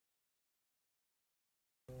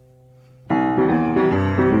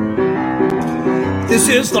This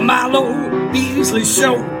is the Milo Beasley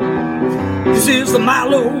Show. This is the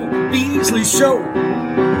Milo Beasley Show.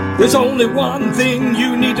 There's only one thing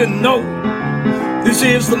you need to know. This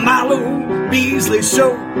is the Milo Beasley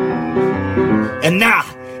Show. And now,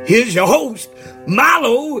 here's your host,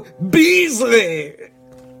 Milo Beasley.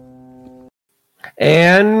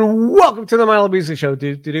 And welcome to the Milo Beasley Show.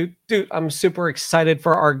 Dude, I'm super excited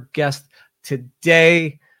for our guest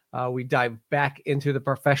today. We dive back into the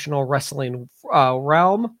professional wrestling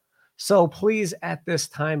realm. So please, at this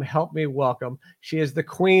time, help me welcome. She is the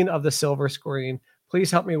queen of the silver screen.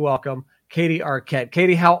 Please help me welcome Katie Arquette.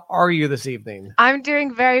 Katie, how are you this evening? I'm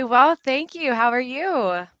doing very well, thank you. How are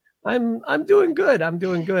you? I'm doing good.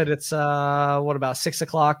 It's about 6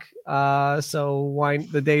 o'clock? So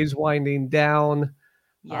the day's winding down.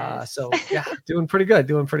 Yes. Doing pretty good.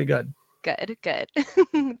 Good.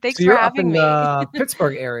 Thanks so you're for up in having me. the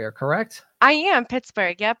Pittsburgh area, correct? I am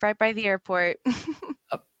Pittsburgh. Yep, right by the airport.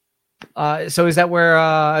 So is that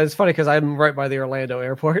where it's funny because I'm right by the Orlando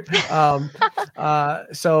airport.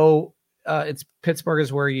 So it's Pittsburgh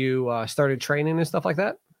is where you started training and stuff like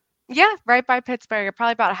that? Yeah, right by Pittsburgh.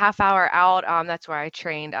 Probably about a half hour out. That's where I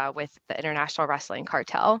trained with the International Wrestling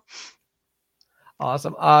Cartel.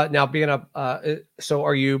 Awesome. Now so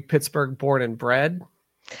are you Pittsburgh born and bred?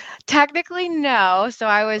 Technically, no. So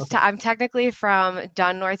I'm technically from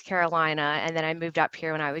Dunn, North Carolina, and then I moved up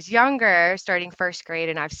here when I was younger, starting first grade,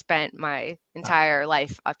 and I've spent my entire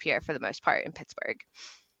life up here for the most part in Pittsburgh.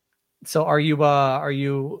 So are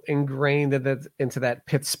you ingrained into that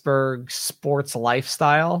Pittsburgh sports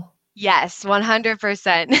lifestyle? Yes,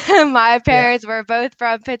 100%. My parents were both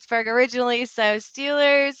from Pittsburgh originally, so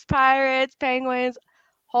Steelers, Pirates, Penguins,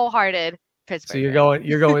 wholehearted Pittsburgh. So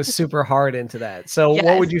you're going super hard into that. So yes.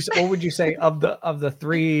 what would you say of the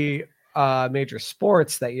three major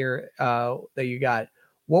sports that you got?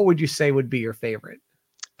 What would you say would be your favorite?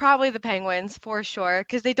 Probably the Penguins for sure,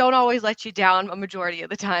 because they don't always let you down a majority of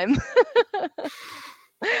the time.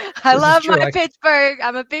 I love my Pittsburgh.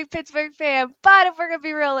 I'm a big Pittsburgh fan, but if we're gonna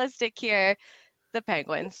be realistic here, the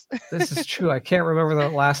Penguins. This is true. I can't remember the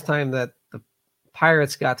last time that the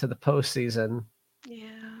Pirates got to the postseason. Yeah.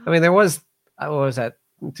 I mean, there was, what was that,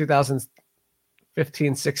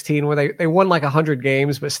 2015, 16, where they won like 100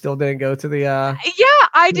 games, but still didn't go to the Yeah,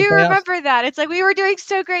 I do remember that. It's like we were doing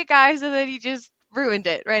so great, guys, and then you just ruined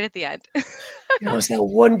it right at the end. It's that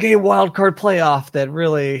one game wild card playoff that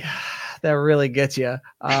really gets you.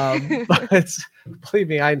 But believe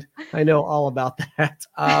me, I know all about that.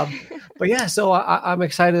 But yeah, so I'm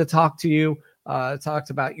excited to talk to you.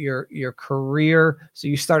 Talked about your career. So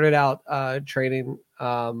you started out training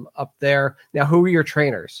up there. Now, who were your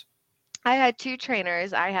trainers? I had two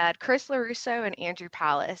trainers. I had Chris LaRusso and Andrew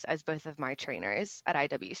Palace as both of my trainers at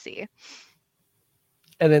IWC.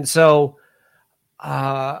 And then so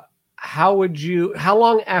how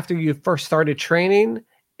long after you first started training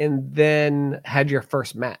and then had your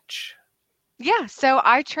first match? Yeah, so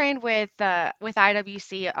I trained with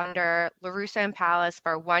IWC under LaRusso and Palace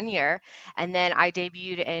for 1 year, and then I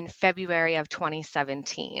debuted in February of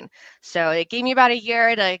 2017. So it gave me about a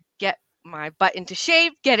year to get my butt into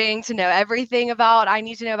shape, getting to know everything I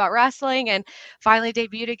need to know about wrestling, and finally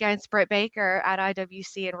debuted against Britt Baker at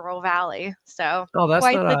IWC in Rural Valley. So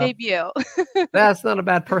quite the debut. That's not a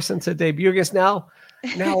bad person to debut against. Now,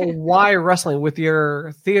 why wrestling? With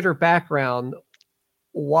your theater background,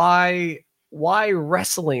 why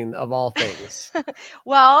wrestling of all things?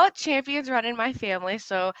 Well, champions run in my family,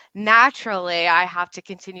 so naturally I have to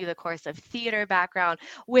continue the course of theater background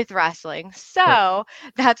with wrestling. So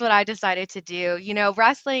that's what I decided to do.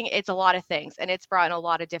 Wrestling, it's a lot of things, and it's brought in a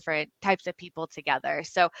lot of different types of people together.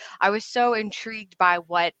 So I was so intrigued by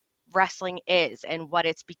what wrestling is and what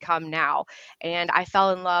it's become now. And I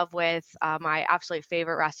fell in love with my absolute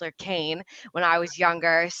favorite wrestler, Kane, when I was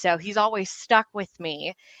younger. So he's always stuck with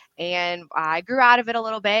me. And I grew out of it a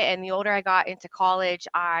little bit. And the older I got into college,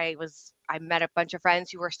 I met a bunch of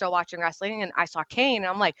friends who were still watching wrestling, and I saw Kane, and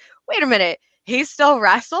I'm like, wait a minute, he still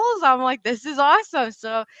wrestles? I'm like, this is awesome.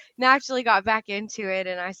 So naturally got back into it,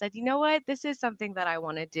 and I said, you know what, this is something that I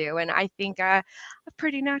want to do. And I think I'm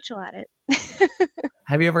pretty natural at it.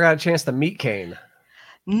 Have you ever got a chance to meet Kane?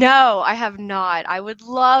 No, I have not. I would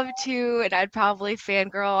love to, and I'd probably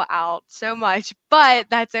fangirl out so much, but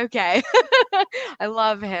that's okay. I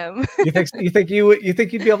love him. You think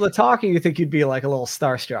you'd be able to talk, or you think you'd be like a little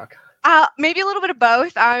starstruck? Maybe a little bit of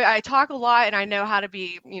both. I talk a lot, and I know how to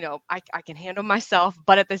be, I can handle myself,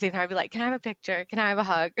 but at the same time, I'd be like, can I have a picture? Can I have a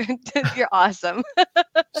hug? You're awesome.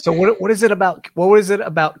 So what is it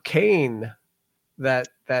about Kane that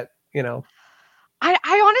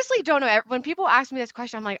I honestly don't know. When people ask me this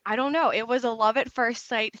question, I'm like, I don't know. It was a love at first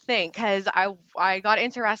sight thing because I got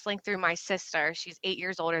into wrestling through my sister. She's 8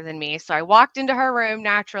 years older than me. So I walked into her room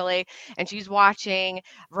naturally and she's watching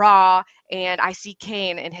Raw and I see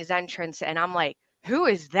Kane in his entrance and I'm like, who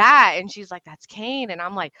is that? And she's like, that's Kane. And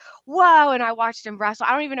I'm like, whoa. And I watched him wrestle.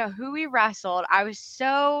 I don't even know who he wrestled. I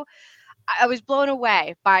was blown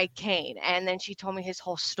away by Kane. And then she told me his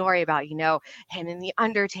whole story about, him and the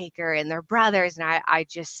Undertaker and their brothers. And I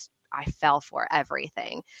fell for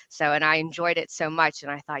everything. So, and I enjoyed it so much.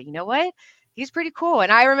 And I thought, you know what? He's pretty cool.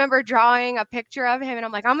 And I remember drawing a picture of him and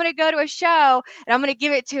I'm like, I'm going to go to a show and I'm going to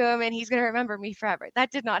give it to him and he's going to remember me forever.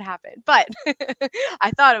 That did not happen, but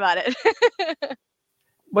I thought about it.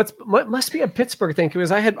 What must be a Pittsburgh thing?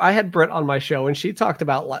 Because I had Britt on my show and she talked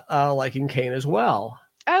about liking Kane as well.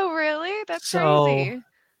 Oh, really? That's crazy.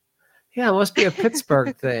 Yeah, it must be a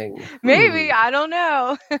Pittsburgh thing. Maybe. I don't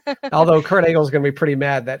know. Although Kurt Angle's going to be pretty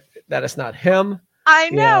mad that it's not him. I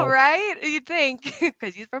know, right? You'd think,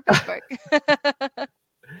 because he's from Pittsburgh.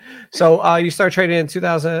 So you start trading in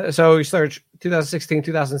 2000. So you start 2016,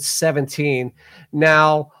 2017.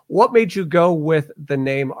 Now, what made you go with the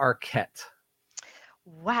name Arquette?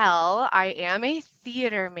 Well, I am a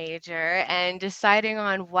theater major and deciding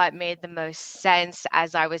on what made the most sense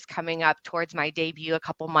as I was coming up towards my debut a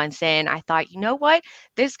couple months in, I thought, you know what,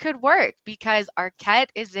 this could work because Arquette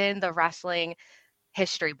is in the wrestling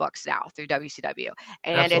history books now through WCW.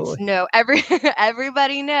 And Absolutely.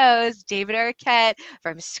 Everybody knows David Arquette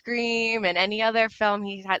from Scream and any other film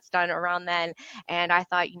he has done around then. And I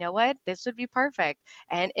thought, you know what, this would be perfect.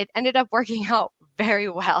 And it ended up working out very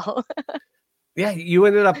well. Yeah, you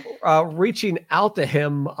ended up reaching out to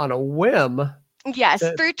him on a whim. Yes,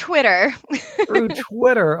 through Twitter. Through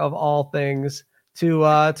Twitter, of all things,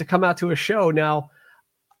 to come out to a show. Now,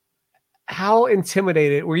 how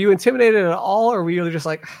intimidated were you? Intimidated at all, or were you just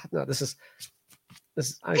like, no, this?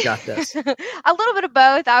 I got this. A little bit of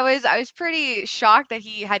both. I was pretty shocked that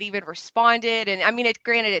he had even responded, and I mean,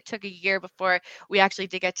 granted, it took a year before we actually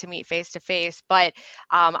did get to meet face to face, but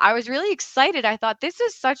I was really excited. I thought this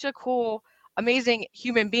is such a cool, amazing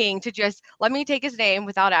human being to just let me take his name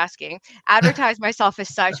without asking, advertise myself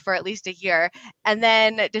as such for at least a year, and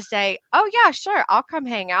then to say, oh yeah, sure, I'll come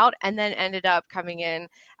hang out, and then ended up coming in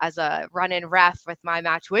as a run-in ref with my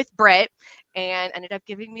match with Britt and ended up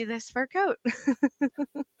giving me this fur coat.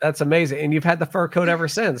 That's amazing. And you've had the fur coat ever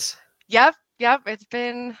since. Yep. It's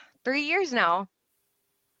been 3 years now.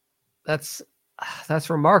 That's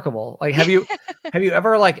remarkable. Like, have you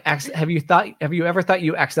ever thought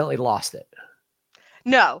you accidentally lost it?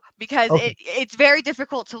 No, because Okay. it's very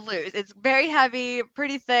difficult to lose. It's very heavy,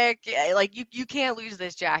 pretty thick. Like you can't lose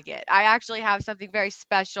this jacket. I actually have something very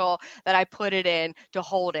special that I put it in to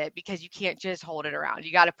hold it because you can't just hold it around.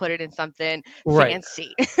 You got to put it in something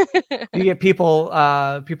fancy. You get people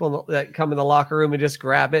that come in the locker room and just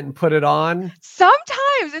grab it and put it on.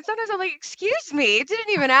 Sometimes I'm like, excuse me, it didn't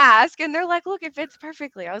even ask. And they're like, look, it fits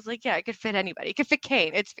perfectly. I was like, yeah, it could fit anybody. It could fit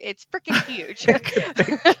Kane. It's freaking huge. It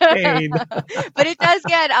could fit Kane. But it does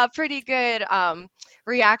get a pretty good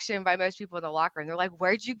reaction by most people in the locker room. They're like,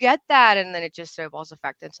 where'd you get that? And then it just snowballs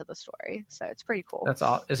effect into the story. So it's pretty cool. That's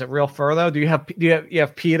all. Is it real fur though? Do you have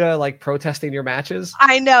PETA like protesting your matches?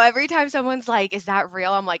 I know. Every time someone's like, is that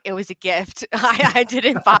real? I'm like, it was a gift. I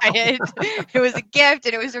didn't buy it. It was a gift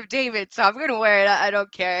and it was from David. So I'm going to wear it. I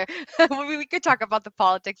don't care. We could talk about the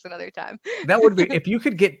politics another time. That would be, if you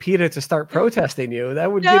could get PETA to start protesting you,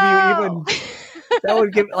 that would give you even... That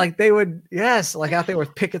would give, like, they would, yes, like out there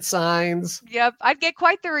with picket signs. Yep, I'd get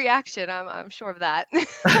quite the reaction. I'm sure of that.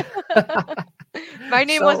 My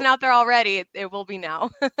name wasn't out there already. It will be now.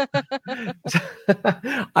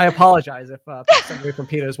 I apologize if somebody from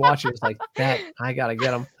PETA is watching. It's like, that I gotta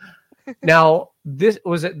get them. Now,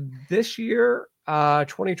 was it this year,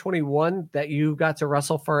 2021, that you got to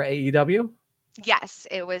wrestle for AEW? Yes,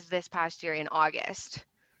 it was this past year in August.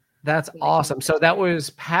 That's awesome. So that was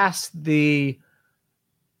past the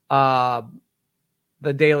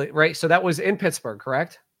daily, right? So that was in Pittsburgh,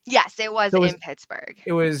 correct? Yes, it was in Pittsburgh.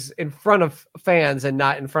 It was in front of fans and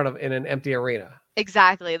not in an empty arena.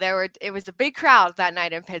 Exactly. It was a big crowd that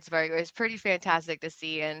night in Pittsburgh. It was pretty fantastic to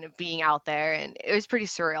see and being out there, and it was pretty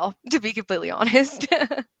surreal, to be completely honest.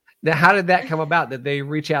 Now, how did that come about? Did they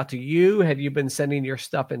reach out to you? Had you been sending your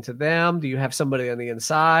stuff into them? Do you have somebody on the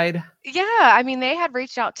inside? Yeah, I mean, they had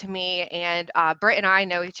reached out to me, and Britt and I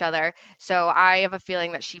know each other. So I have a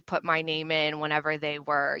feeling that she put my name in whenever they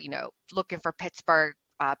were, looking for Pittsburgh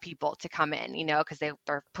people to come in, because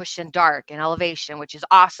they're pushing dark and elevation, which is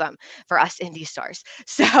awesome for us indie stars.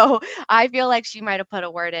 So I feel like she might have put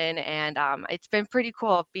a word in, and it's been pretty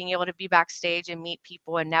cool being able to be backstage and meet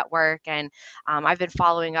people and network. And I've been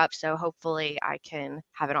following up, so hopefully I can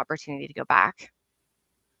have an opportunity to go back.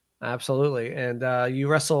 Absolutely. And you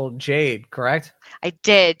wrestled Jade, correct? I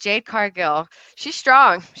did. Jade Cargill. She's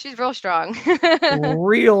strong. She's real strong.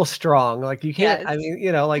 Real strong. Like you can't, Yes. I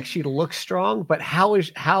mean, like she looks strong, but how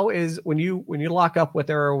is when you lock up with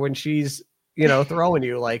her or when she's, throwing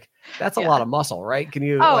you, like that's a lot of muscle, right? Can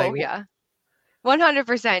you yeah.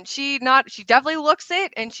 100%. She definitely looks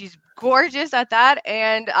it, and she's gorgeous at that.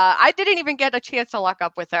 And I didn't even get a chance to lock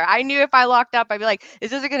up with her. I knew if I locked up, I'd be like,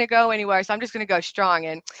 this isn't going to go anywhere. So I'm just going to go strong.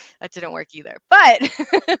 And that didn't work either. But,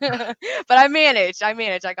 but I managed.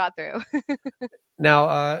 I got through.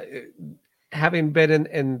 Now, having been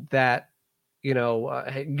in that,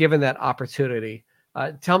 given that opportunity,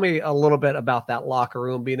 tell me a little bit about that locker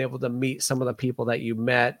room, being able to meet some of the people that you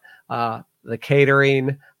met, the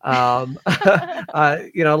catering, tell me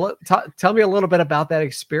a little bit about that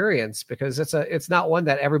experience, because it's not one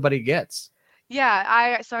that everybody gets.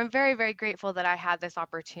 Yeah, so I'm very, very grateful that I had this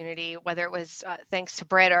opportunity, whether it was thanks to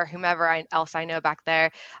Britt or whomever else I know back there.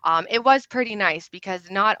 It was pretty nice because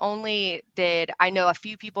not only did I know a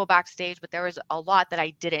few people backstage, but there was a lot that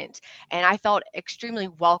I didn't. And I felt extremely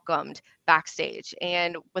welcomed backstage.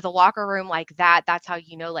 And with a locker room like that, that's how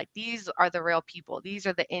like these are the real people. These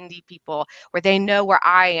are the indie people where they know where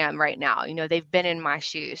I am right now. They've been in my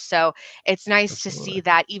shoes. So it's nice to see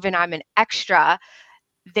that even I'm an extra,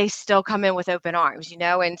 they still come in with open arms,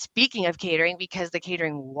 and speaking of catering, because the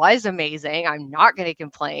catering was amazing, I'm not going to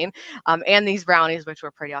complain. And these brownies, which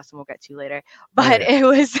were pretty awesome, we'll get to later, but it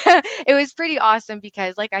was pretty awesome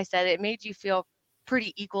because like I said, it made you feel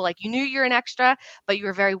pretty equal. Like you knew you're an extra, but you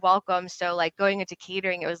were very welcome. So like going into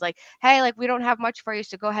catering, it was like, hey, like we don't have much for you,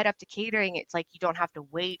 so go head up to catering. It's like you don't have to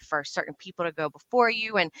wait for certain people to go before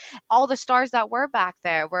you. And all the stars that were back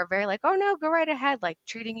there were very like, oh no, go right ahead, like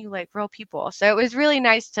treating you like real people. So it was really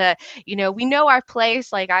nice to, we know our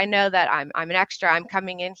place. Like I know that I'm an extra. I'm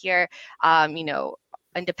coming in here,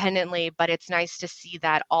 independently, but it's nice to see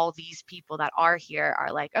that all these people that are here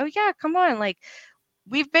are like, oh yeah, come on, like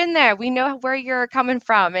we've been there. We know where you're coming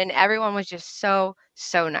from. And everyone was just so,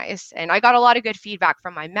 so nice. And I got a lot of good feedback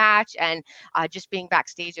from my match and just being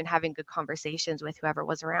backstage and having good conversations with whoever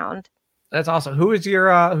was around. That's awesome. Who's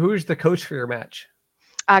the coach for your match?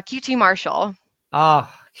 QT Marshall.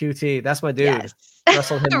 QT. That's my dude. Yes.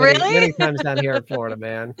 Wrestled him many times down here in Florida,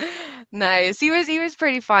 man. Nice. He was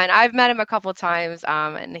pretty fun. I've met him a couple times,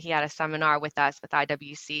 and he had a seminar with us with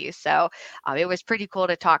IWC. So it was pretty cool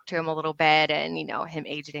to talk to him a little bit, and him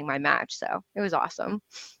agenting my match. So it was awesome.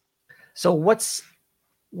 So what's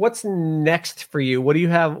next for you? What do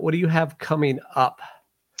you have coming up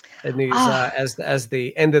in these as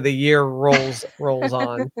the end of the year rolls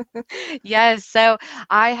on? Yes, so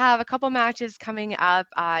I have a couple matches coming up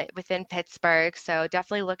within Pittsburgh, so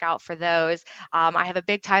definitely look out for those. I have a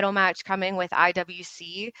big title match coming with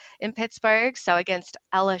IWC in Pittsburgh, so against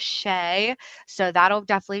Ella Shea, so that'll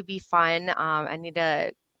definitely be fun. I need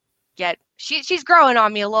to she's growing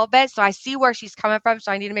on me a little bit, so I see where she's coming from,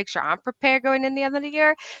 so I need to make sure I'm prepared going in the end of the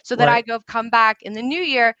year so that I come back in the new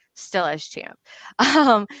year still as champ.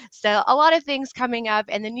 So a lot of things coming up,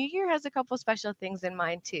 and the new year has a couple special things in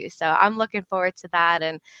mind too, so I'm looking forward to that,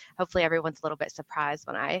 and hopefully everyone's a little bit surprised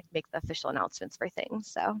when I make the official announcements for things.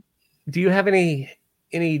 So do you have any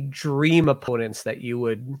dream opponents that you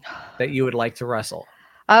would like to wrestle?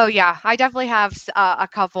 Oh yeah, I definitely have a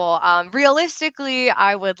couple. Realistically,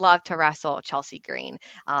 I would love to wrestle Chelsea Green.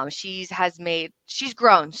 She's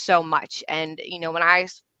grown so much, and when I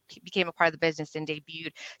became a part of the business and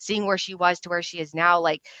debuted, seeing where she was to where she is now,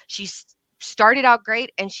 like she's started out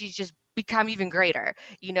great, and she's just become even greater.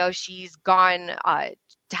 She's gone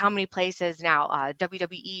to how many places now?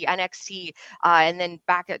 WWE, NXT, and then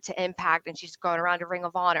back to Impact, and she's going around to Ring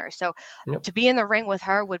of Honor. So to be in the ring with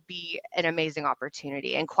her would be an amazing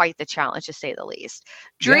opportunity and quite the challenge, to say the least.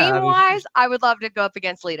 Dream-wise, I would love to go up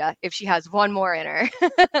against Lita if she has one more in her.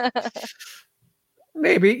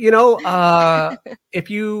 Maybe, if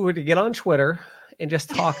you were to get on Twitter and just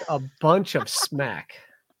talk a bunch of smack,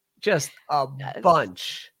 just a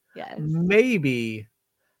bunch, maybe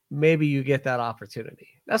you get that opportunity.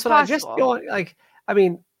 That's what I just going like. I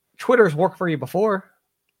mean, Twitter's worked for you before.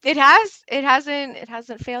 It has. It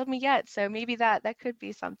hasn't failed me yet. So maybe that could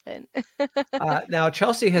be something. Now,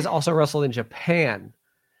 Chelsea has also wrestled in Japan.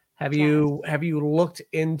 Have you looked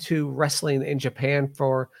into wrestling in Japan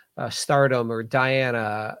for Stardom or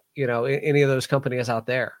Diana? Any of those companies out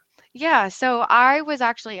there? Yeah, so I was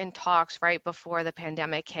actually in talks right before the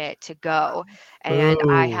pandemic hit to go, and Ooh.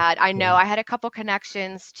 I had a couple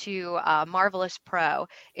connections to Marvelous Pro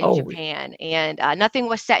in Oh, Japan, and nothing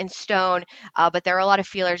was set in stone, but there were a lot of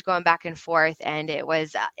feelers going back and forth, and it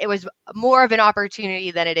was more of an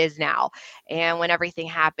opportunity than it is now. And when everything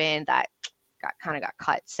happened, that got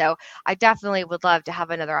cut. So I definitely would love to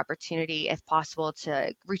have another opportunity, if possible,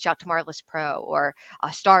 to reach out to Marvelous Pro or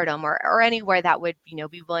Stardom or anywhere that would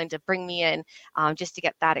be willing to bring me in, just to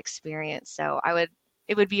get that experience. So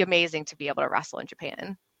it would be amazing to be able to wrestle in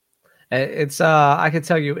Japan. it's I can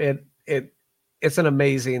tell you it's an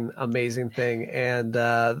amazing thing, and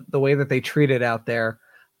the way that they treat it out there,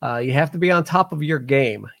 you have to be on top of your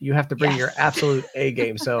game. You have to bring your Yes. absolute A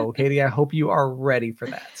game. So, Katie, I hope you are ready for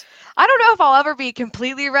that. I don't know if I'll ever be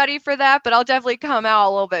completely ready for that, but I'll definitely come out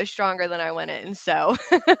a little bit stronger than I went in. So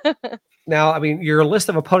Now, I mean, your list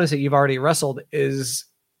of opponents that you've already wrestled is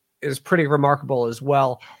pretty remarkable as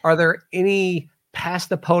well. Are there any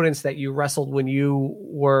past opponents that you wrestled when you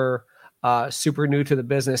were super new to the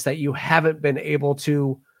business that you haven't been able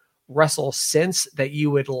to wrestle since, that you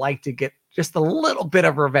would like to get just a little bit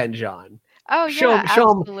of revenge on? oh yeah, Show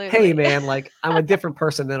them, hey absolutely. man, like I'm a different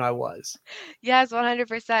person than I was. Yes,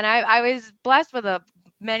 100%. I was blessed with a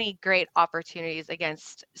many great opportunities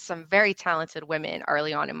against some very talented women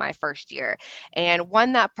early on in my first year. And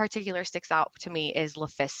one that particular sticks out to me is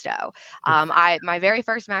LuFisto. I my very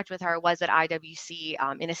first match with her was at IWC,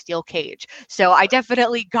 in a steel cage. So I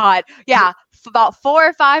definitely got, yeah, about 4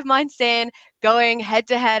 or 5 months in, going head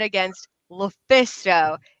to head against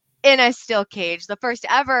LuFisto in a steel cage, the first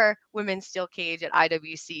ever women's steel cage at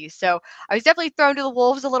IWC. So I was definitely thrown to the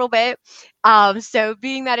wolves a little bit. So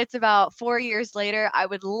being that it's about 4 years later, I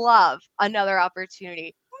would love another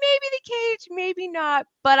opportunity. Maybe the cage, maybe not,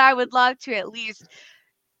 but I would love to at least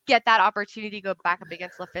get that opportunity to go back up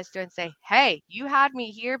against LuFisto and say, hey, you had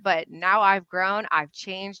me here, but now I've grown, I've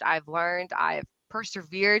changed, I've learned, I've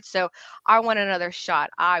persevered. So I want another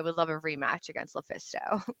shot. I would love a rematch against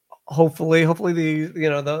LuFisto. Hopefully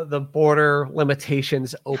the border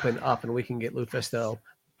limitations open up and we can get Lufisto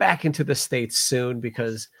back into the States soon,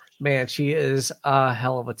 because man, she is a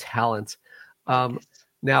hell of a talent. Yes.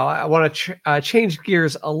 Now I want to change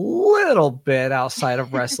gears a little bit outside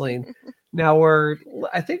of wrestling. Now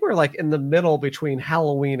I think we're like in the middle between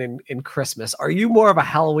Halloween and Christmas. Are you more of a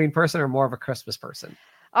Halloween person or more of a Christmas person?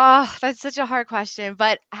 Oh, that's such a hard question,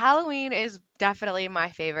 but Halloween is definitely my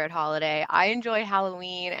favorite holiday. I enjoy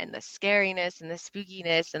Halloween and the scariness and the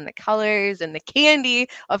spookiness and the colors and the candy,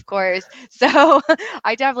 of course. So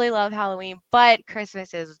I definitely love Halloween, but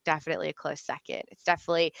Christmas is definitely a close second. It's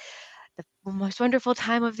definitely the most wonderful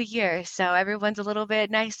time of the year. So everyone's a little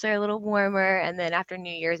bit nicer, a little warmer, and then after New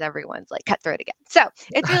Year's, everyone's like cutthroat again. So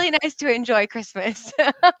it's really nice to enjoy Christmas.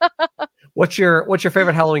 What's your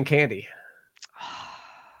favorite Halloween candy?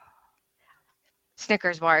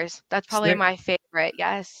 Snickers bars. That's probably Snick. my favorite.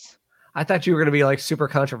 Yes. I thought you were going to be like super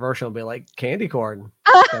controversial and be like candy corn.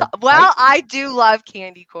 Okay. Well, I do love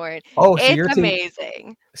candy corn. Oh, It's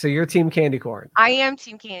amazing. so your team candy corn. I am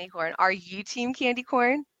team candy corn. Are you team candy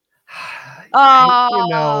corn? You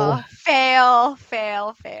know, Oh, fail,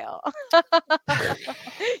 fail, fail.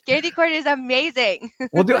 Candy corn is amazing.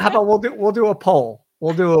 how about we'll do a poll.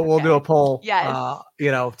 We'll do a poll. Yes.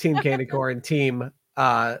 Team candy corn, team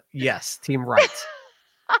yes, team right.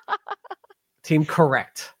 Team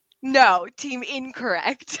correct. No, team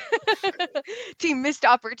incorrect. Team missed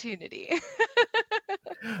opportunity.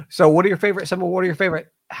 So what are your favorite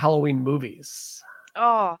Halloween movies?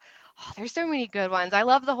 Oh, there's so many good ones. I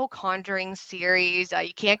love the whole Conjuring series.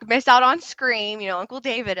 You can't miss out on Scream, Uncle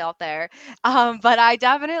David out there. But I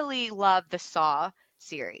definitely love the Saw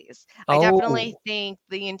series. I definitely Oh, think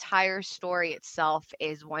the entire story itself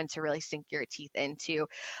is one to really sink your teeth into.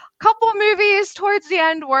 A couple movies towards the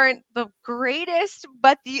end weren't the greatest,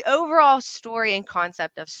 but the overall story and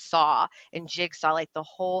concept of Saw and Jigsaw, like the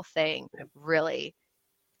whole thing, really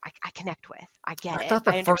I connect with. I get I it. thought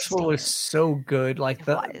the I first one was understand. so good. Like It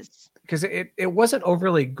was. because it wasn't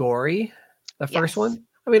overly gory, the first Yes. one.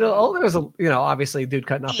 I mean, Mhm. there was obviously a dude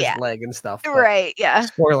cutting off his Yeah. leg and stuff, but Right. Yeah.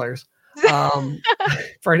 spoilers. Um,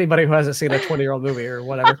 for anybody who hasn't seen a 20-year-old movie or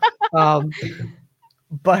whatever. Um,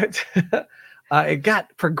 but it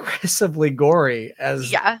got progressively gory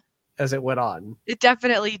Yeah. as it went on. It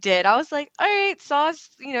definitely did. I was like, all right, Sauce,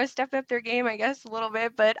 stepped up their game, I guess, a little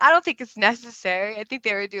bit, but I don't think it's necessary. I think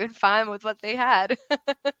they were doing fine with what they had.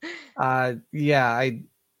 Yeah,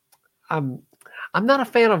 I'm I'm not a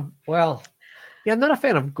fan of I'm not a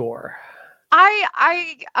fan of gore.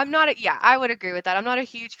 I'm not I would agree with that. I'm not a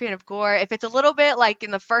huge fan of gore. If it's a little bit like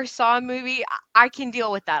in the first Saw movie, I can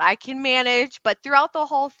deal with that. I can manage, but throughout the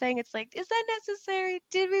whole thing, it's like, is that necessary?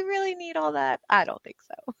 Did we really need all that? I don't think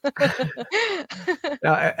so.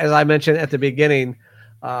 Now, as I mentioned at the beginning,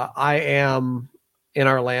 I am in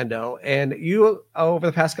Orlando, and you over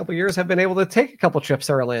the past couple of years have been able to take a couple trips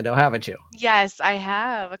to Orlando, haven't you? Yes, I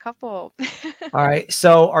have a couple. All right.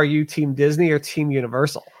 So are you Team Disney or Team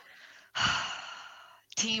Universal?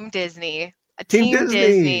 Team Disney. Team Team Disney.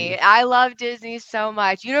 Disney. I love Disney so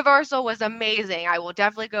much. Universal was amazing. I will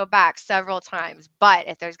definitely go back several times. But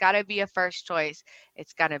if there's got to be a first choice,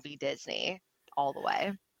 it's going to be Disney all the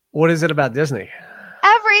way. What is it about Disney?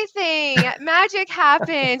 Everything. Magic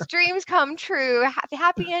happens. Dreams come true.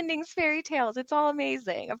 Happy endings, fairy tales. It's all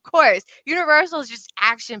amazing. Of course, Universal is just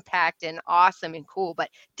action-packed and awesome and cool. But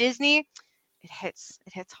Disney, it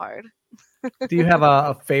hits hard. Do you have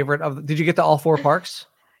a favorite did you get to all 4 parks?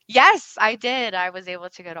 Yes, I did. I was able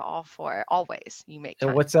to go to all 4. Always, you make time.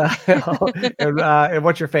 And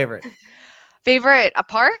what's your favorite? Favorite a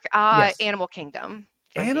park? Yes. Animal Kingdom.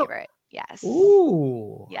 Favorite. Yes.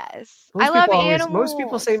 Ooh. Yes. I love animals. Most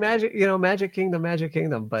people say Magic Kingdom,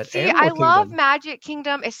 but see, Animal Kingdom. Love Magic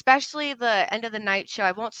Kingdom, especially the end of the night show.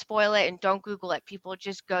 I won't spoil it and don't Google it. People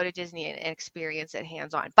just go to Disney and experience it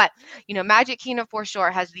hands-on. But, Magic Kingdom for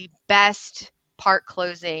sure has the best park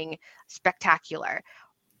closing spectacular.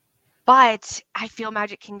 But I feel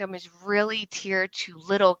Magic Kingdom is really tiered to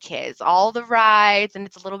little kids, all the rides, and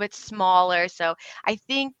it's a little bit smaller. So I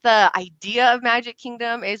think the idea of Magic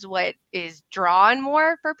Kingdom is what is drawn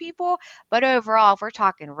more for people. But overall, if we're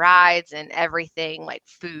talking rides and everything like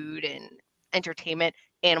food and entertainment,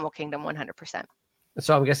 Animal Kingdom 100%.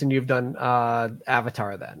 So I'm guessing you've done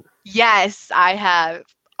Avatar then. Yes, I have. Is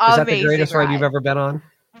that Amazing the greatest ride you've ever been on?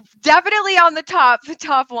 Definitely on the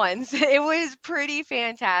top ones. It was pretty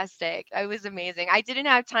fantastic. It was amazing. I didn't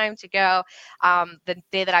have time to go the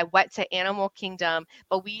day that I went to Animal Kingdom,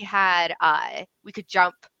 but we had we could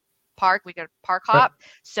jump park, we could park hop. Right.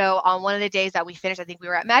 So on one of the days that we finished, I think we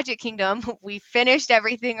were at Magic Kingdom, we finished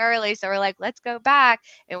everything early. So we're like, let's go back.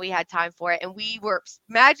 And we had time for it. And we were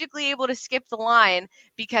magically able to skip the line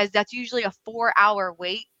because that's usually a 4-hour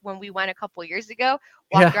wait when we went a couple years ago.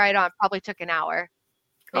 Walked right on, probably took an hour.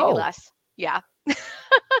 Maybe less. Yeah.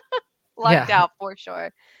 Lucked out for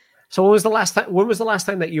sure. So when was the last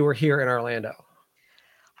time that you were here in Orlando?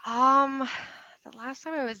 The last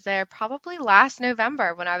time I was there, probably last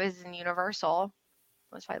November when I was in Universal.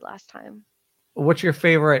 Was my last time. What's your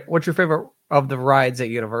favorite of the rides at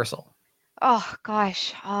Universal? Oh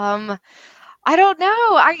gosh. I don't know.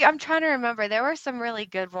 I'm trying to remember. There were some really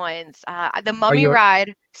good ones. The Mummy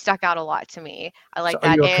ride stuck out a lot to me. I like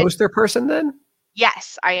that. Are you a coaster person then?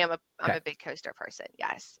 Yes, I am. I'm a big coaster person.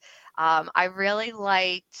 Yes. I really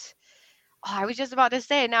liked. Oh, I was just about to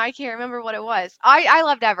say it. Now I can't remember what it was. I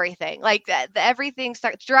loved everything. Like the everything.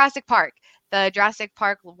 Jurassic Park. The Jurassic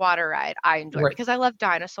Park water ride. I enjoyed because I love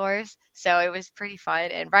dinosaurs. So it was pretty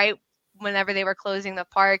fun. And right whenever they were closing the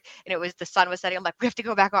park and the sun was setting, I'm like, we have to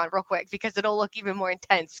go back on real quick because it'll look even more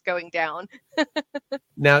intense going down.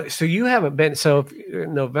 Now, so you haven't been. So if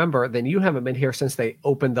in November, then you haven't been here since they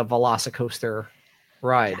opened the Velocicoaster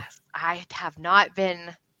ride. Yes, I have not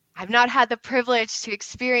been. I've not had the privilege to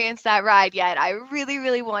experience that ride yet. I really,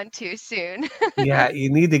 really want to soon. Yeah,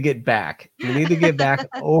 you need to get back. You need to get back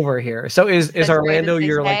over here. So is Orlando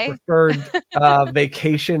your preferred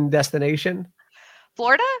vacation destination?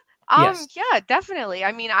 Florida? Yes. Yeah, definitely.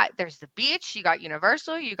 I mean, there's the beach, you got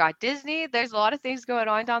Universal, you got Disney. There's a lot of things going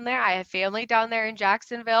on down there. I have family down there in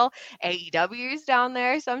Jacksonville. AEW's down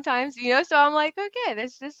there sometimes, so I'm like, okay,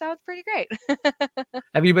 this sounds pretty great.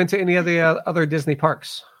 Have you been to any of the other Disney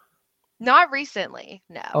parks? Not recently,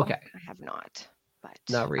 no. Okay. I have not, but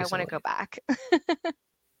not recently. I want to go back.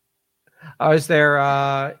 Is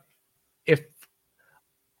there, if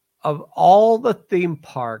of all the theme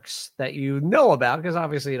parks that you know about, because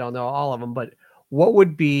obviously you don't know all of them, but what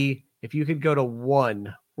would be, if you could go to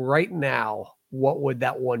one right now, what would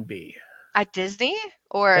that one be? At Disney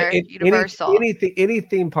or Universal? Any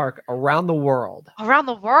theme park around the world. Around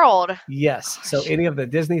the world? Yes. Gosh. So any of the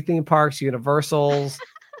Disney theme parks, Universals.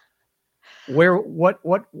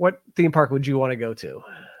 What theme park would you want to go to?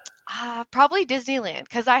 Probably Disneyland,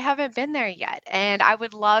 because I haven't been there yet. And I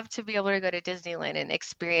would love to be able to go to Disneyland and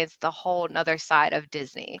experience the whole other side of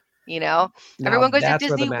Disney. Everyone goes to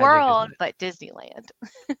Disney World, but Disneyland.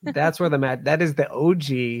 That's where that is the OG.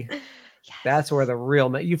 Yes. That's where the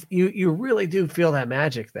real you really do feel that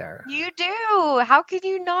magic there. You do. do. How can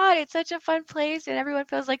you not? It's such a fun place and everyone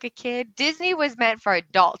feels like a kid. Disney was meant for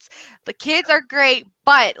adults. The kids are great,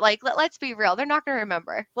 but like let's be real, they're not going to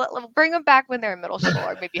remember. Bring them back when they're in middle school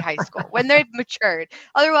or maybe high school, when they've matured.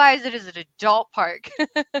 Otherwise, it is an adult park.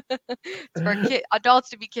 It's for adults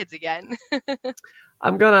to be kids again.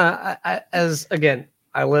 I'm gonna, again,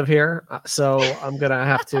 I live here, so I'm gonna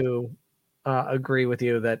have to agree with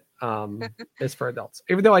you that it's for adults.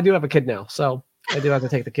 Even though I do have a kid now, so I do have to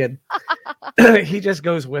take the kid. He just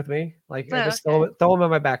goes with me. Like I just throw him in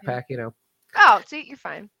my backpack, you know. Oh, see, you're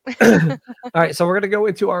fine. All right, so we're gonna go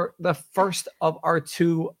into the first of our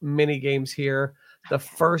 2 mini games here. The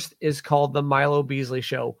first is called the Milo Beasley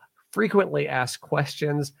Show. Frequently asked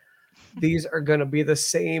questions. These are going to be the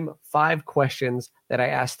same 5 questions that I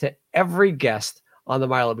asked to every guest on the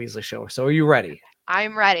Milo Beasley Show. So are you ready?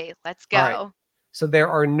 I'm ready. Let's go. Right. So there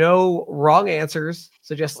are no wrong answers.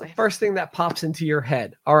 So just the first thing that pops into your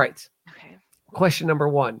head. All right. Okay. Question number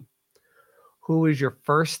 1. Who is your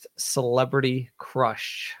first celebrity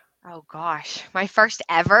crush? Oh gosh, my first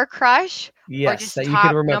ever crush? Yes, or just that top you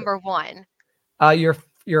can remember. Number 1.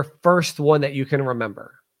 Your first one that you can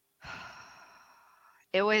remember.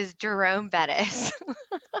 It was Jerome Bettis.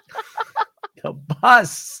 The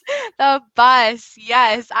bus. The bus.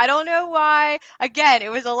 Yes. I don't know why. Again,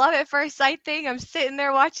 it was a love at first sight thing. I'm sitting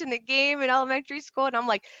there watching the game in elementary school and I'm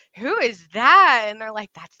like, who is that? And they're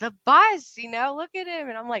like, that's the bus, look at him.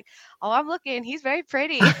 And I'm like, oh, I'm looking. He's very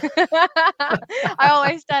pretty. I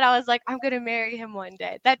always said, I was like, I'm going to marry him one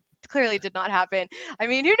day. That clearly did not happen. I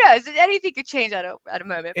mean, who knows? Anything could change at a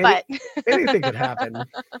moment, but anything could happen.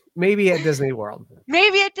 Maybe at Disney World.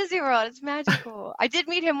 Maybe at Disney World. It's magical. I did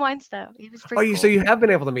meet him once though. He was pretty cool. So you have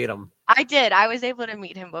been able to meet him? I did. I was able to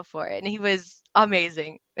meet him before and he was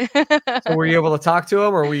amazing. So were you able to talk to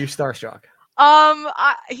him or were you starstruck?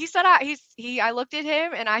 He said I looked at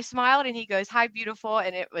him and I smiled and he goes, "Hi, beautiful,"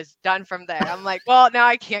 and it was done from there. I'm like, well, now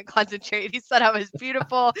I can't concentrate. He said I was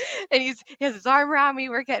beautiful and he has his arm around me.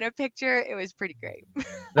 We're getting a picture. It was pretty great.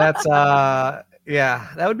 That's yeah,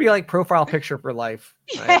 that would be like profile picture for life.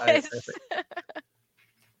 Yes.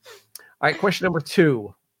 All right, question number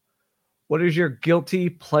 2. What is your guilty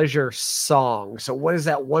pleasure song? So what is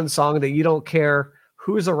that one song that you don't care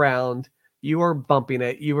who's around? You are bumping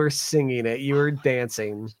it. You are singing it. You are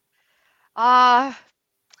dancing.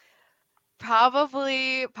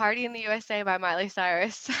 Probably Party in the USA by Miley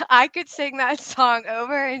Cyrus. I could sing that song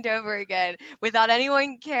over and over again without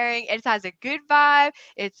anyone caring. It has a good vibe.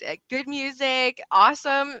 It's a good music.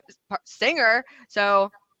 Awesome singer. So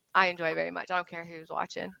I enjoy it very much. I don't care who's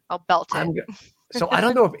watching. I'll belt it. So I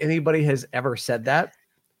don't know if anybody has ever said that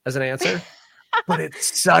as an answer. But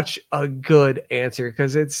it's such a good answer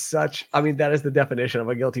because it's such, that is the definition of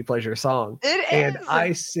a guilty pleasure song. It is. And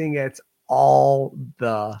I sing it all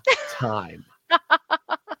the time.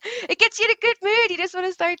 It gets you in a good mood. You just want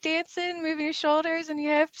to start dancing, moving your shoulders and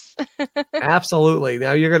your hips. Absolutely.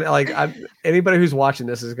 Now you're going to anybody who's watching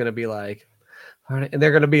this is going to be like, all right, and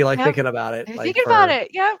they're going to be like thinking about it. They're thinking about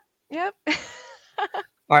it. Yep.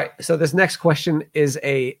 All right. So this next question is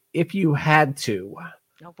if you had to.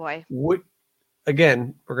 Oh boy.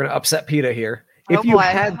 Again, we're going to upset PETA here. If you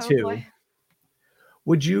had to,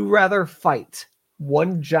 would you rather fight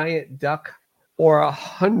one giant duck or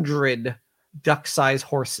 100 duck-sized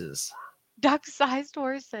horses? Duck-sized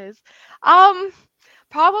horses.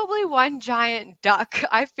 Probably one giant duck.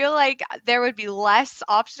 I feel like there would be less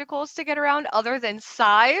obstacles to get around other than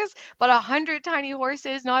size, but 100 tiny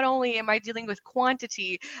horses, not only am I dealing with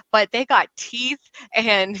quantity, but they got teeth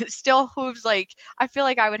and still hooves. Like, I feel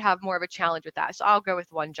like I would have more of a challenge with that. So I'll go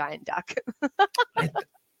with one giant duck.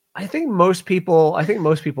 I think most people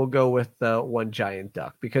go with the one giant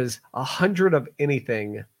duck because 100 of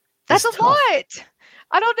anything. That's a tough. lot.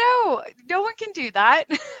 I don't know. No one can do that.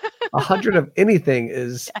 100 of anything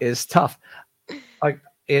is tough. Like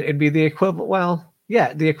it'd be the equivalent. Well,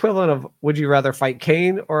 yeah, the equivalent of would you rather fight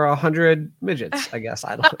Kane or 100 midgets? I guess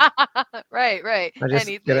I don't. Right.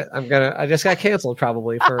 I just got canceled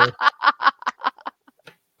probably for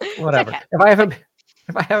whatever. Okay. If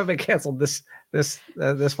I haven't been canceled this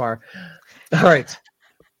far. All right.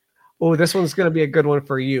 Oh, this one's going to be a good one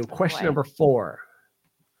for you. Question number 4.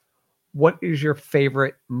 What is your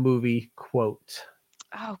favorite movie quote?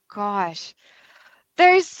 Oh gosh.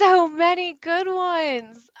 There's so many good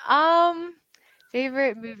ones.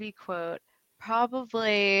 Favorite movie quote.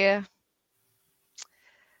 Probably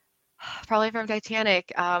from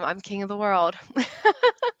Titanic. I'm king of the world.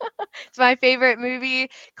 It's my favorite movie.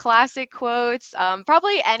 Classic quotes.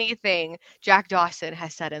 Probably anything Jack Dawson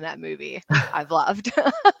has said in that movie I've loved.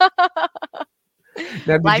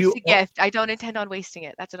 Now, did Life's you? a gift. I don't intend on wasting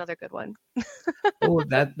it. That's another good one. Oh,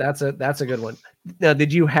 that's a good one. Now,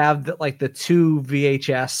 did you have the 2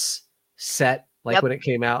 VHS set Yep. when it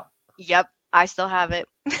came out? Yep. I still have it.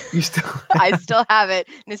 You still? I still have it.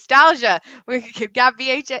 Nostalgia. We got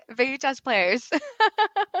VHS players.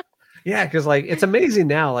 Yeah, because it's amazing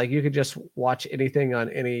now. You could just watch anything on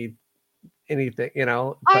anything, But,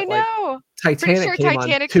 I know. Titanic Pretty sure came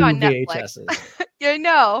Titanic's on on 2 Netflix. VHSs. Yeah,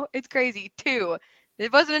 no, it's crazy. 2.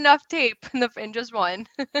 It wasn't enough tape in just one.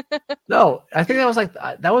 No, I think that was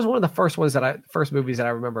that was one of the first movies that I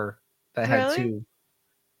remember that had Really? 2.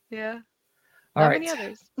 Yeah. All Not right. many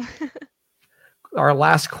others. Our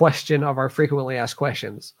last question of our frequently asked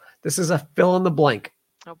questions. This is a fill in the blank.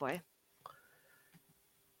 Oh boy.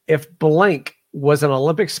 If blank was an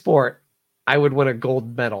Olympic sport, I would win a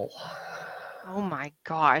gold medal. Oh my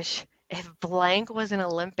gosh. If blank was an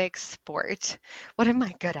Olympic sport, what am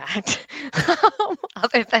I good at?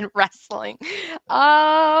 Other than wrestling.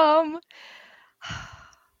 Oh,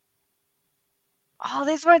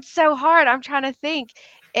 this one's so hard. I'm trying to think.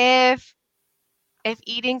 If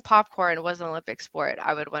eating popcorn was an Olympic sport,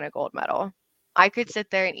 I would win a gold medal. I could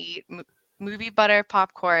sit there and eat movie butter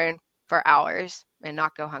popcorn for hours and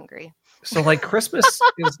not go hungry. So Christmas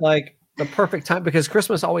is the perfect time because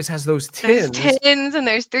Christmas always has those tins. There's tins and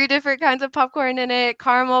there's 3 different kinds of popcorn in it,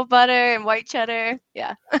 caramel butter and white cheddar.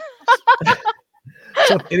 Yeah.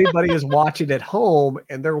 So if anybody is watching at home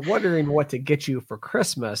and they're wondering what to get you for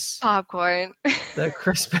Christmas, Popcorn. the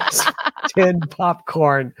Christmas tin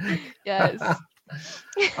popcorn. Yes.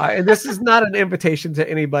 And this is not an invitation to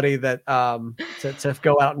anybody that to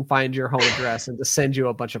go out and find your home address and to send you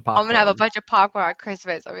a bunch of popcorn. I'm gonna have a bunch of popcorn on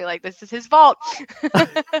Christmas. I'll be like, this is his fault.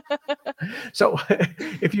 So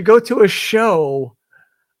if you go to a show,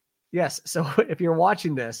 yes. So if you're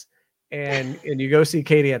watching this and you go see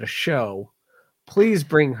Katie at a show, please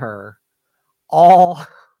bring her all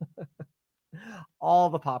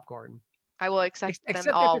the popcorn. I will accept them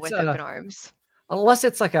Except all with open arms. Unless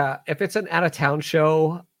it's if it's an out of town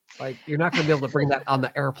show, you're not going to be able to bring that on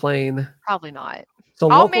the airplane. Probably not. So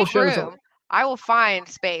I'll local make shows. room. I will find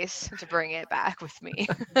space to bring it back with me.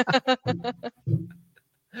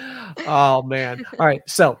 Oh man! All right,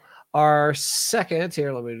 so our second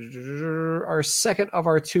of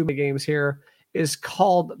our 2 games here is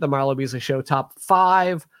called the Marlo Beasley Show Top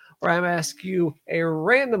 5, where I'm asking you a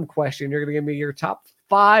random question. You're going to give me your top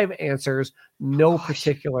 5 answers, no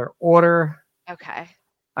particular order. Okay.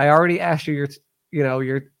 I already asked you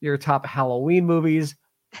your top Halloween movies,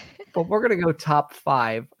 but we're going to go top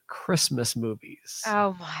 5 Christmas movies.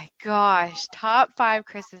 Oh my gosh. Top 5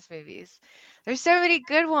 Christmas movies. There's so many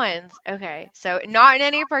good ones. Okay. So not in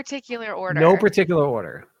any particular order. No particular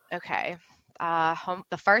order. Okay.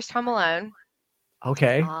 The first Home Alone.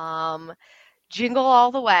 Okay. Jingle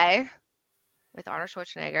All the Way with Arnold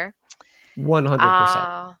Schwarzenegger.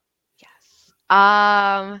 100%. Yes.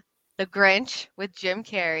 The Grinch with Jim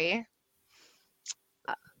Carrey.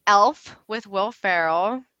 Elf with Will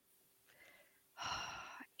Ferrell.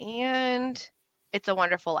 And It's a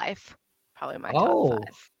Wonderful Life. Probably my top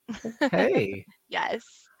 5. Okay. Yes.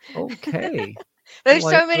 Okay. There's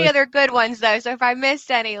so many other good ones though. So if I missed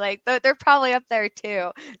any, they're probably up there too.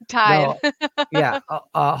 Tied. No, yeah.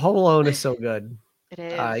 Home Alone is so good. It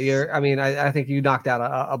is. I think you knocked out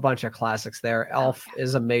a bunch of classics there. Elf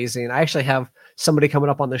is amazing. I actually have somebody coming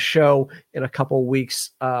up on the show in a couple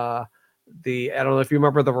weeks. I don't know if you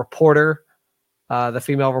remember the reporter, the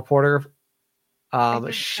female reporter.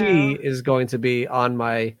 She is going to be on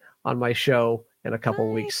my show in a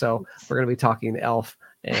couple weeks. So we're going to be talking Elf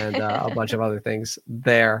and a bunch of other things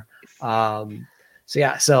there. But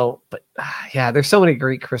there's so many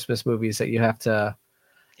great Christmas movies that you have to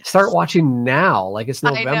start watching now. It's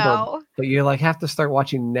November, but you have to start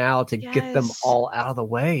watching now to get them all out of the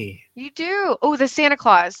way. You do. Oh, the Santa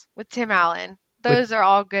Claus with Tim Allen. Those are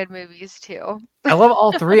all good movies too. I love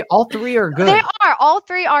all 3. All 3 are good. They are. All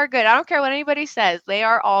 3 are good. I don't care what anybody says. They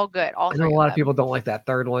are all good. All 3. I know a lot of people don't like that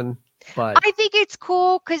third one, but I think it's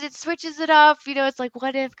cool because it switches it up. It's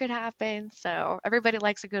what if could happen. So everybody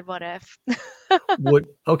likes a good what if.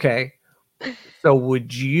 So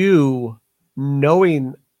would you,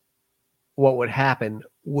 knowing what would happen,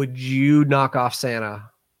 would you knock off Santa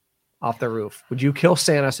off the roof? Would you kill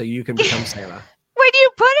Santa so you can become Santa? When you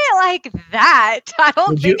put it like that, I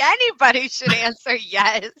don't think anybody should answer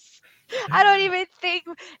yes. I don't even think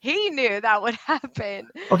he knew that would happen.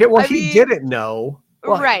 Okay, well, he didn't know.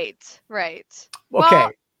 Well, right. Okay.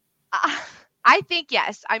 Well, I think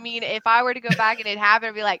yes. I mean, if I were to go back and it happened,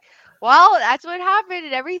 I'd be like, well, that's what happened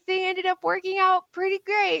and everything ended up working out pretty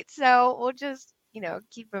great. So we'll just,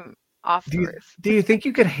 keep him off Do the you, roof. do you think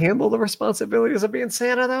you could handle the responsibilities of being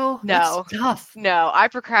Santa though? No. That's tough. No, I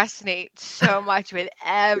procrastinate so much with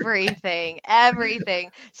everything.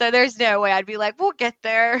 So there's no way I'd be like, we'll get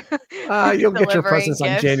there. You'll get your Delivering presents on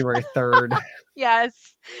gifts. January 3rd.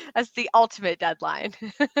 Yes, that's the ultimate deadline.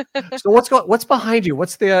 So what's behind you?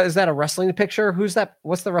 What's the is that a wrestling picture? Who's that?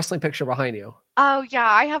 What's the wrestling picture behind you? Oh yeah,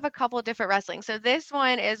 I have a couple of different wrestling. So this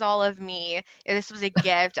one is all of me. This was a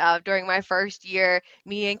gift during my first year,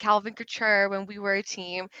 me and Calvin Couture when we were a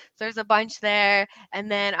team. So there's a bunch there, and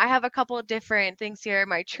then I have a couple of different things here.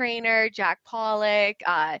 My trainer, Jack Pollock,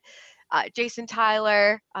 Jason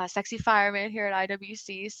Tyler, Sexy Fireman here at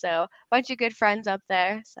IWC. So a bunch of good friends up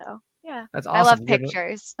there. So yeah, That's I love awesome.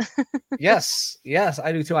 pictures. Yes,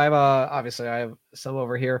 I do too. I have obviously I have some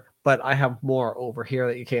over here, but I have more over here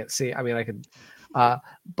that you can't see. I mean, I could,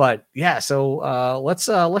 but yeah. So let's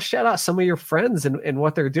shout out some of your friends and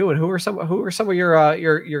what they're doing. Who are some of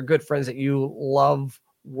your good friends that you love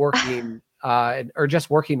working or just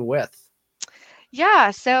working with? Yeah,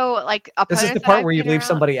 so like This is the opponents that part I've where you been leave around.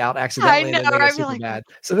 somebody out I accidentally and know, then they get right? Be super like, mad.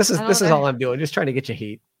 So this I is don't all know. I'm doing, just trying to get you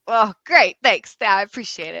heat. Well, great. Thanks. Yeah, I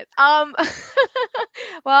appreciate it.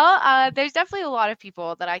 Well, there's definitely a lot of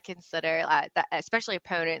people that I consider that, especially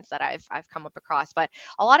opponents that I've come up across, but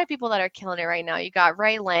a lot of people that are killing it right now. You got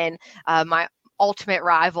Ray Lynn, my ultimate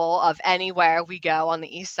rival of anywhere we go on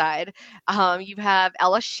the east side. You have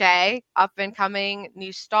Ella Shea, up and coming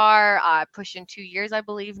new star, pushing 2 years, I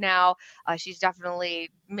believe now. She's definitely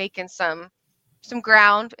making some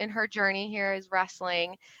ground in her journey here as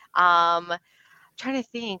wrestling. Trying to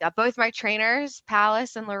think. Both my trainers,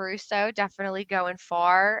 Palace and LaRusso, definitely going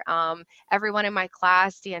far. Everyone in my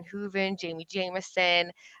class, Dan Hooven, Jamie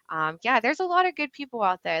Jameson. Yeah, there's a lot of good people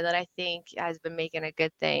out there that I think has been making a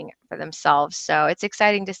good thing for themselves. So it's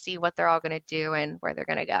exciting to see what they're all going to do and where they're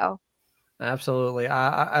going to go. Absolutely.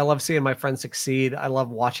 I love seeing my friends succeed. I love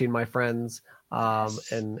watching my friends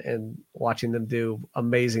Yes. and watching them do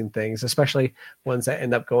amazing things, especially ones that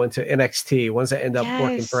end up going to NXT, ones that end up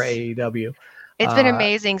working for Yes. AEW. It's been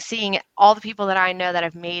amazing seeing all the people that I know that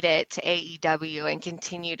have made it to AEW and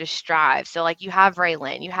continue to strive. So, like, you have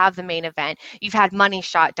Raylan, you have the main event, you've had Money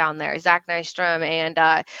Shot down there, Zach Nystrom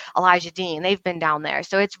and Elijah Dean, they've been down there.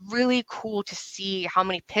 So, it's really cool to see how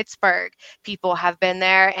many Pittsburgh people have been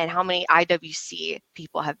there and how many IWC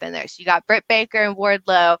people have been there. So, you got Britt Baker and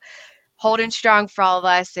Wardlow holding strong for all of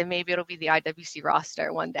us, and maybe it'll be the IWC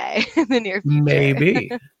roster one day in the near future. Maybe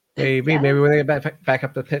Yeah. when they get back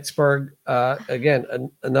up to Pittsburgh,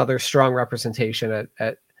 again, another strong representation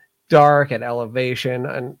at Dark, at Elevation,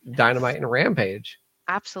 and Dynamite and Rampage.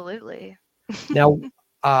 Absolutely. Now,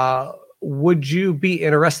 would you be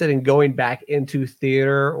interested in going back into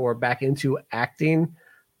theater or back into acting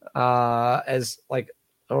as, like,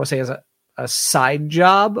 I want to say, as a side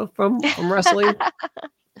job from wrestling?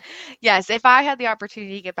 Yes, if I had the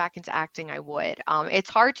opportunity to get back into acting, I would. It's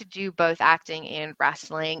hard to do both acting and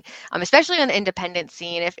wrestling, especially on the independent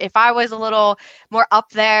scene. If I was a little more up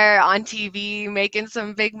there on TV, making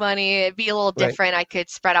some big money, it'd be a little Right. different. I could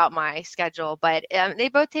spread out my schedule, but they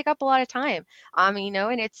both take up a lot of time. And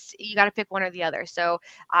you got to pick one or the other. So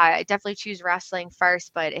I definitely choose wrestling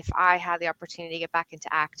first, but if I had the opportunity to get back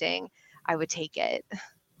into acting, I would take it.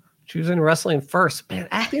 Choosing wrestling first, man.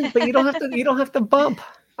 Acting, but you don't have to bump.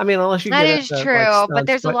 I mean, unless you That get is it, true, like, but stunts,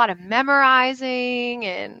 there's a lot of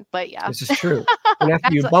memorizing but yeah. this is true. And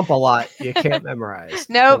after you bump a lot, you can't memorize.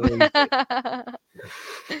 Nope.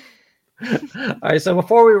 All right. So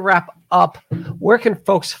before we wrap up, where can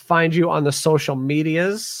folks find you on the social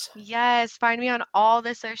medias? Yes, find me on all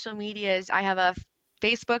the social medias. I have a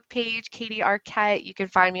Facebook page, Katie Arquette. You can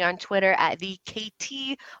find me on Twitter at the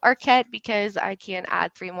KT Arquette because I can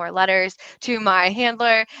add 3 more letters to my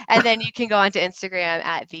handler. And then you can go onto Instagram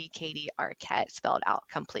at the Katie Arquette, spelled out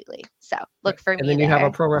completely. So look for me. And then you have a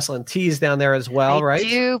Pro Wrestling Tees down there as well, right? I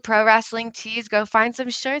do. Pro Wrestling Tees. Go find some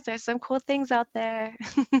shirts. There's some cool things out there.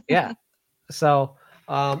 Yeah. So,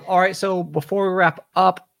 all right. So before we wrap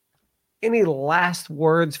up, any last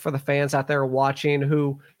words for the fans out there watching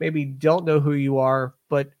who maybe don't know who you are,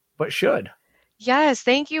 but should? Yes,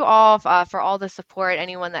 thank you all for all the support.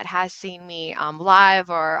 Anyone that has seen me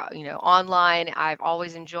live or online, I've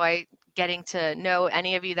always enjoyed getting to know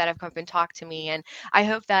any of you that have come up and talked to me, and I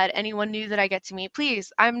hope that anyone new that I get to meet,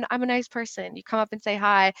 please, I'm a nice person. You come up and say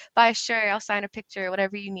hi, buy a shirt, I'll sign a picture,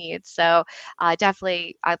 whatever you need. So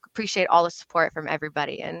definitely, I appreciate all the support from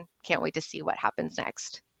everybody, and can't wait to see what happens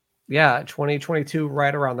next. Yeah, 2022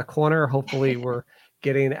 right around the corner. Hopefully we're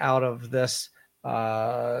getting out of this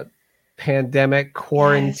pandemic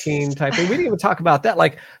quarantine type thing. We didn't even talk about that.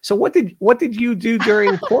 Like, so what did you do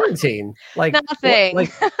during quarantine? Like Nothing.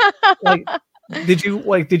 Like did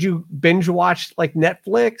you binge watch like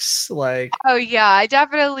Netflix? Like, Oh yeah, I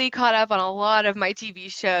definitely caught up on a lot of my TV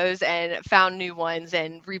shows and found new ones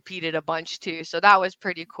and repeated a bunch too. So that was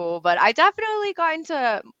pretty cool. But I definitely got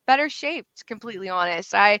into better shape, to be completely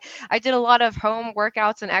honest. I did a lot of home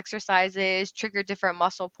workouts and exercises, triggered different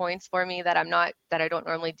muscle points for me that I don't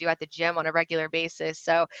normally do at the gym on a regular basis.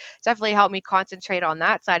 So definitely helped me concentrate on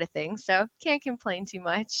that side of things. So can't complain too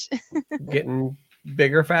much. getting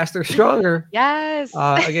bigger, faster, stronger. Yes.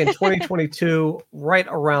 Again, 2022 right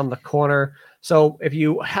around the corner. So if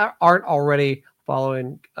you aren't already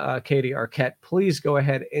following Katie Arquette, please go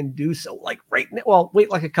ahead and do so. Like right now. Well,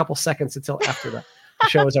 wait like a couple seconds until after the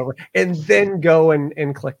show is over, and then go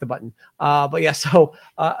and click the button. But yeah. So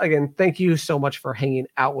again, thank you so much for hanging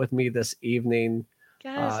out with me this evening.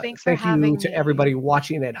 Yes, thanks for having Thank me. you to everybody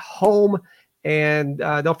watching at home, and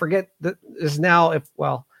don't forget that is now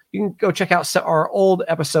you can go check out our old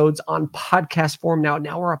episodes on podcast form now.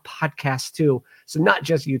 Now we're a podcast too. So not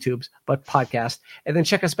just YouTube's, but podcast. And then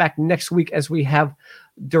check us back next week as we have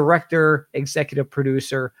director, executive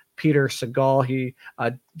producer, Peter Segal. He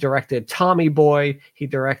directed Tommy Boy. He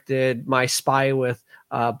directed My Spy with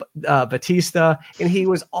Batista. And he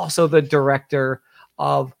was also the director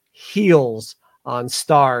of Heels on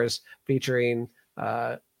Stars featuring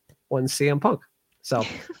one CM Punk. So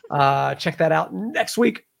check that out next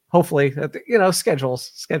week. Hopefully,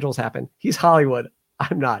 schedules happen. He's Hollywood.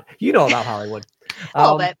 I'm not. You know about Hollywood.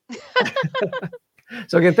 A little bit.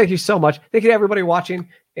 So again, thank you so much. Thank you to everybody watching,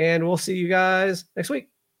 and we'll see you guys next week.